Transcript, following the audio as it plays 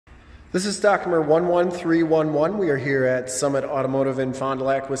This is stock number 11311. We are here at Summit Automotive in Fond du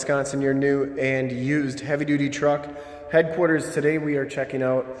Lac, Wisconsin, your new and used heavy-duty truck headquarters. Today we are checking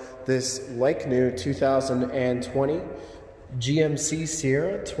out this like-new 2020 GMC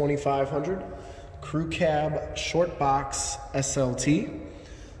SIERRA 2500 Crew Cab Shortbox SLT.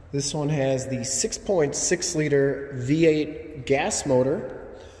 This one has the 6.6-liter V8 gas motor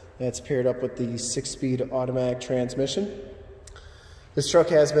that's paired up with the 6-speed automatic transmission. This truck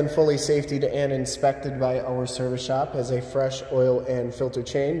has been fully safetied and inspected by our service shop, has a fresh oil and filter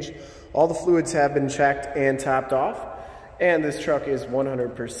change. All the fluids have been checked and topped off, and this truck is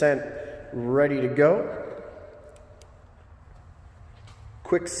 100% ready to go.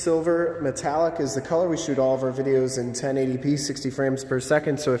 Quicksilver metallic is the color. We shoot all of our videos in 1080p, 60 frames per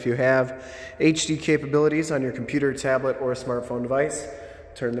second, so if you have HD capabilities on your computer, tablet, or smartphone device,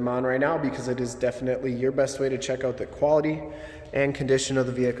 turn them on right now, because it is definitely your best way to check out the quality and condition of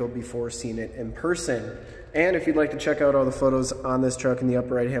the vehicle before seeing it in person. And if you'd like to check out all the photos on this truck, in the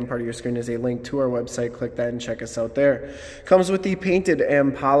upper right hand part of your screen is a link to our website. Click that and check us out there. Comes with the painted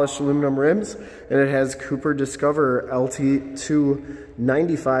and polished aluminum rims, and it has Cooper Discover LT2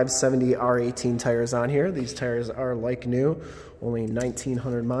 95/70 R18 tires on here. These tires are like new, only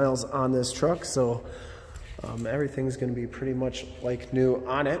 1,900 miles on this truck, so everything's going to be pretty much like new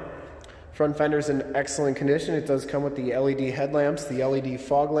on it. Front fender's in excellent condition. It does come with the LED headlamps, the LED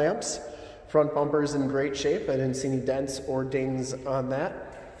fog lamps. Front bumper's in great shape. I didn't see any dents or dings on that.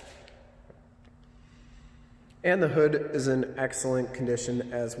 And the hood is in excellent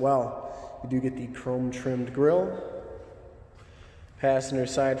condition as well. You do get the chrome trimmed grille. Passenger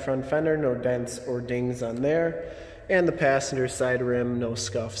side front fender, no dents or dings on there. And the passenger side rim, no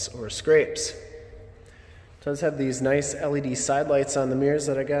scuffs or scrapes. Does have these nice LED side lights on the mirrors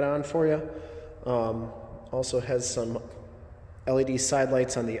that I got on for you. Also has some LED side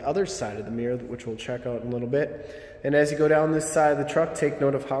lights on the other side of the mirror, which we'll check out in a little bit. And as you go down this side of the truck, take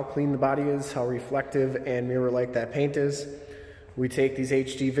note of how clean the body is, how reflective and mirror-like that paint is. We take these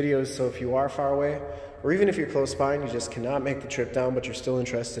HD videos, so if you are far away, or even if you're close by and you just cannot make the trip down, but you're still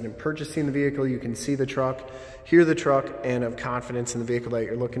interested in purchasing the vehicle, you can see the truck, hear the truck, and have confidence in the vehicle that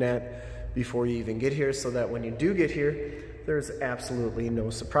you're looking at before you even get here, so that when you do get here, there's absolutely no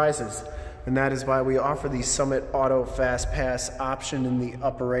surprises. And that is why we offer the Summit Auto Fast Pass option in the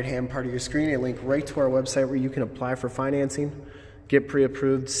upper right hand part of your screen, a link right to our website where you can apply for financing, get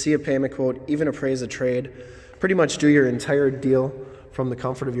pre-approved, see a payment quote, even appraise a trade, pretty much do your entire deal from the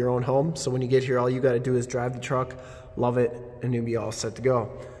comfort of your own home. So when you get here, all you got to do is drive the truck, love it, and you'll be all set to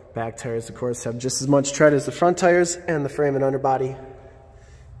go. Back tires, of course, have just as much tread as the front tires, and the frame and underbody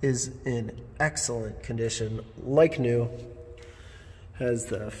is in excellent condition, like new. Has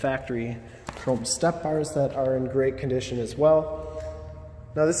the factory chrome step bars that are in great condition as well.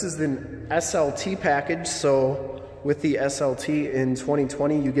 Now this is the SLT package, so with the SLT in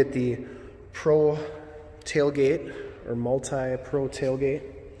 2020 you get the Pro tailgate or multi-pro tailgate.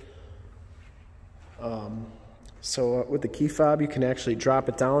 So with the key fob you can actually drop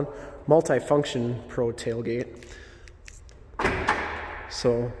it down. Multi-function Pro tailgate.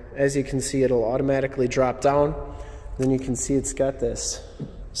 So as you can see, it'll automatically drop down. Then you can see it's got this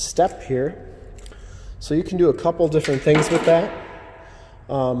step here. So you can do a couple different things with that.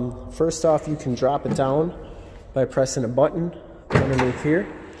 First off, you can drop it down by pressing a button underneath here.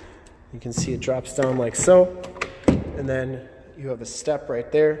 You can see it drops down like so. And then you have a step right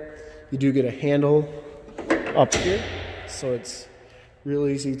there. You do get a handle up here. So it's real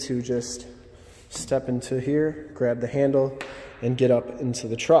easy to just step into here, grab the handle, and get up into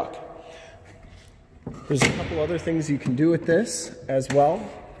the truck. There's a couple other things you can do with this as well.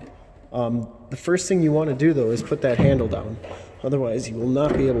 The first thing you want to do though is put that handle down. Otherwise you will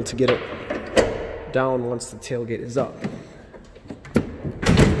not be able to get it down once the tailgate is up.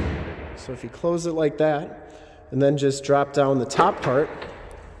 So if you close it like that and then just drop down the top part,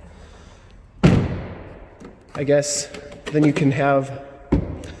 I guess then you can have,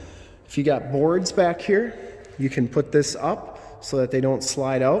 if you got boards back here, you can put this up so that they don't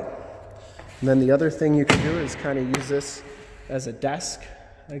slide out. And then the other thing you can do is kind of use this as a desk,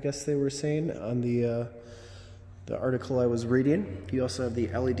 I guess they were saying on the article I was reading. You also have the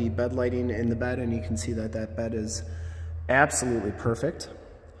LED bed lighting in the bed, and you can see that that bed is absolutely perfect.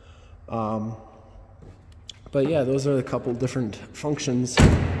 But yeah, those are a couple different functions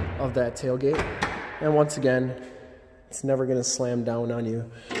of that tailgate. And once again, it's never going to slam down on you,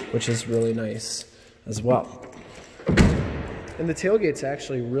 which is really nice as well. And the tailgate's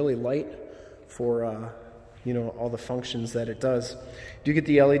actually really light for you know, all the functions that it does. You get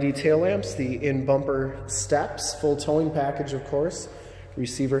the LED tail lamps, the in-bumper steps, full towing package, of course.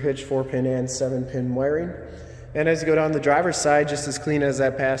 receiver hitch, 4-pin and 7-pin wiring. And as you go down the driver's side, just as clean as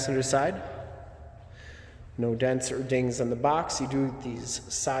that passenger side. No dents or dings on the box. You do these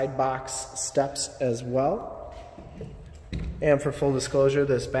side box steps as well. And for full disclosure,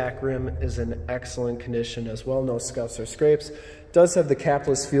 this back rim is in excellent condition as well. No scuffs or scrapes. It does have the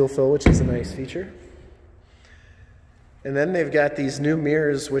capless fuel fill, which is a nice feature. And then they've got these new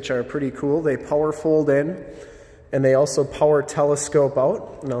mirrors, which are pretty cool. They power fold in, and they also power telescope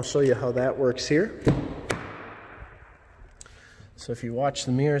out. And I'll show you how that works here. So if you watch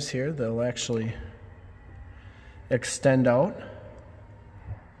the mirrors here, they'll actually extend out.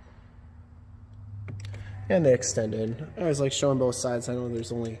 And they extend in. I always like showing both sides. I know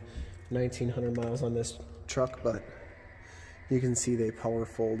there's only 1,900 miles on this truck, but you can see they power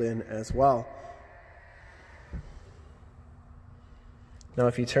fold in as well. Now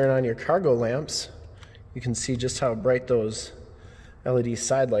if you turn on your cargo lamps, you can see just how bright those LED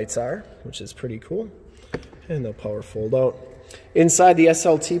side lights are, which is pretty cool. And they'll power fold out. Inside, the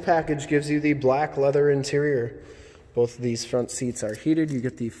SLT package gives you the black leather interior. Both of these front seats are heated. You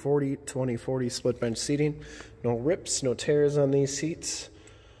get the 40-20-40 split bench seating. No rips, no tears on these seats.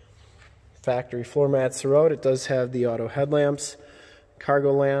 Factory floor mats throughout. It does have the auto headlamps,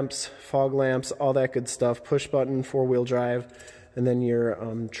 cargo lamps, fog lamps, all that good stuff. Push button, 4-wheel drive. And then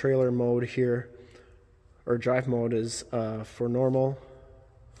your trailer mode here, or drive mode, is for normal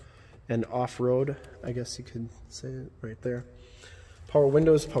and off-road, I guess you could say it right there. Power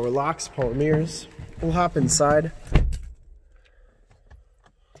windows, power locks, power mirrors. We'll hop inside.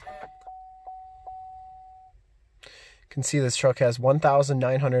 You can see this truck has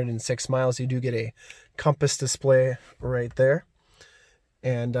 1,906 miles. You do get a compass display right there.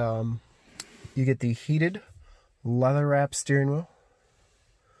 And you get the heated leather wrap steering wheel,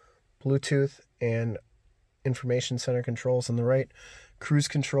 Bluetooth and information center controls on the right, cruise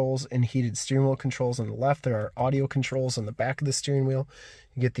controls and heated steering wheel controls on the left. There are audio controls on the back of the steering wheel.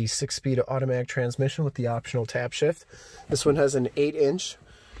 You get the 6-speed automatic transmission with the optional tap shift. This one has an 8-inch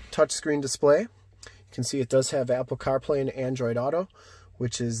touchscreen display. You can see it does have Apple CarPlay and Android Auto,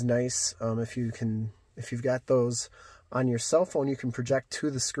 which is nice. If you've got those on your cell phone, you can project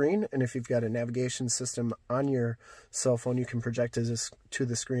to the screen, and if you've got a navigation system on your cell phone, you can project to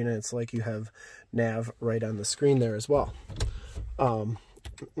the screen, and it's like you have nav right on the screen there as well. I'm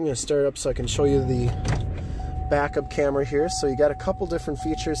going to start it up so I can show you the backup camera here. So you got a couple different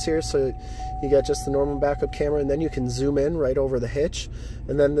features here. So you got just the normal backup camera, and then you can zoom in right over the hitch,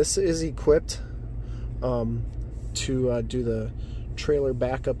 and then this is equipped to do the trailer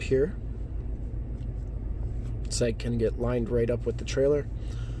backup here. So I can get lined right up with the trailer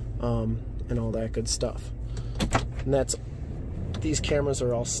and all that good stuff. And these cameras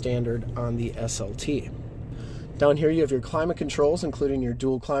are all standard on the SLT. Down here you have your climate controls, including your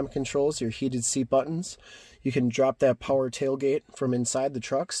dual climate controls, your heated seat buttons. You can drop that power tailgate from inside the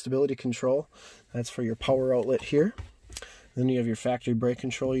truck. Stability control, that's for your power outlet here. Then you have your factory brake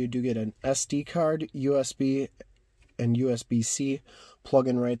control. You do get an SD card, USB, and USB-C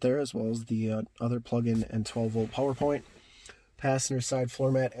plug-in right there, as well as the other plug-in and 12-volt power point. Passenger side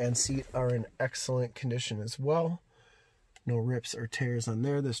floor mat and seat are in excellent condition as well. No rips or tears on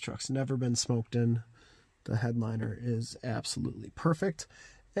there. This truck's never been smoked in. The headliner is absolutely perfect.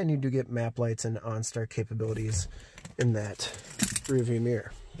 And you do get map lights and OnStar capabilities in that rearview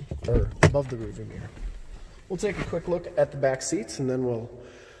mirror, or above the rearview mirror. We'll take a quick look at the back seats, and then we'll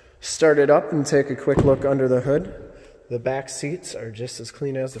start it up and take a quick look under the hood. The back seats are just as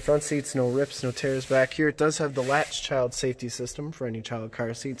clean as the front seats. No rips, no tears back here. It does have the Latch child safety system for any child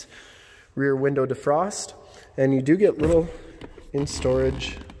car seats. Rear window defrost. And you do get little in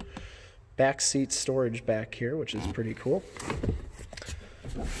storage back seat storage back here, which is pretty cool.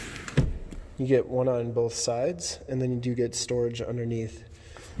 You get one on both sides, and then you do get storage underneath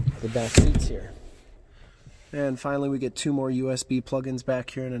the back seats here. And finally, we get 2 more USB plugins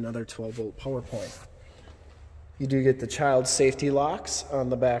back here and another 12-volt power point. You do get the child safety locks on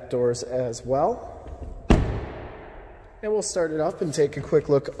the back doors as well. And we'll start it up and take a quick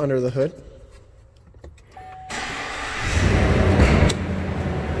look under the hood.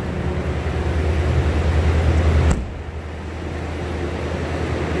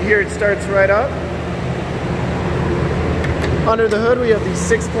 Here it starts right up. Under the hood we have the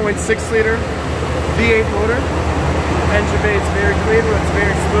 6.6 liter V8 motor. Engine bay is very clean, runs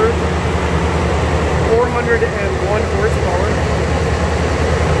very smooth. 401 horsepower.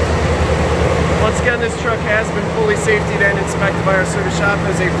 Once again, this truck has been fully safetied and inspected by our service shop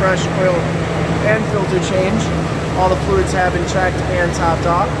as a fresh oil and filter change. All the fluids have been checked and topped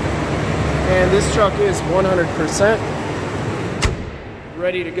off. And this truck is 100%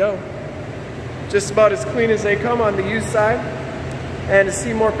 ready to go. Just about as clean as they come on the used side. And to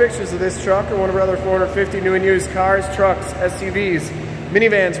see more pictures of this truck or one of our other 450 new and used cars, trucks, SUVs,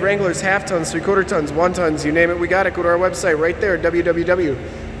 minivans, Wranglers, half tons, 3/4 tons, 1 tons, you name it, we got it. Go to our website right there,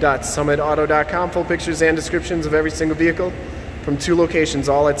 www.summitauto.com. Full pictures and descriptions of every single vehicle from 2 locations,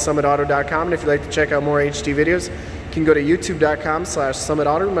 all at summitauto.com. And if you'd like to check out more HD videos, you can go to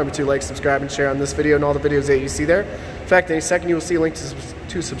youtube.com/summitauto. Remember to like, subscribe, and share on this video and all the videos that you see there. In fact, any second you will see a link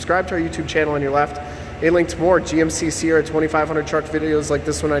to subscribe to our YouTube channel on your left, a link to more GMC Sierra 2500 truck videos like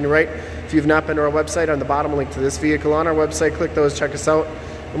this one on your right. If you've not been to our website, on the bottom, a link to this vehicle on our website. Click those, check us out.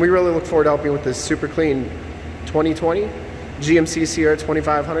 And we really look forward to helping you with this super clean 2020 GMC Sierra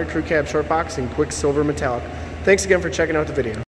 2500 Crew Cab Short Box in Quicksilver Metallic. Thanks again for checking out the video.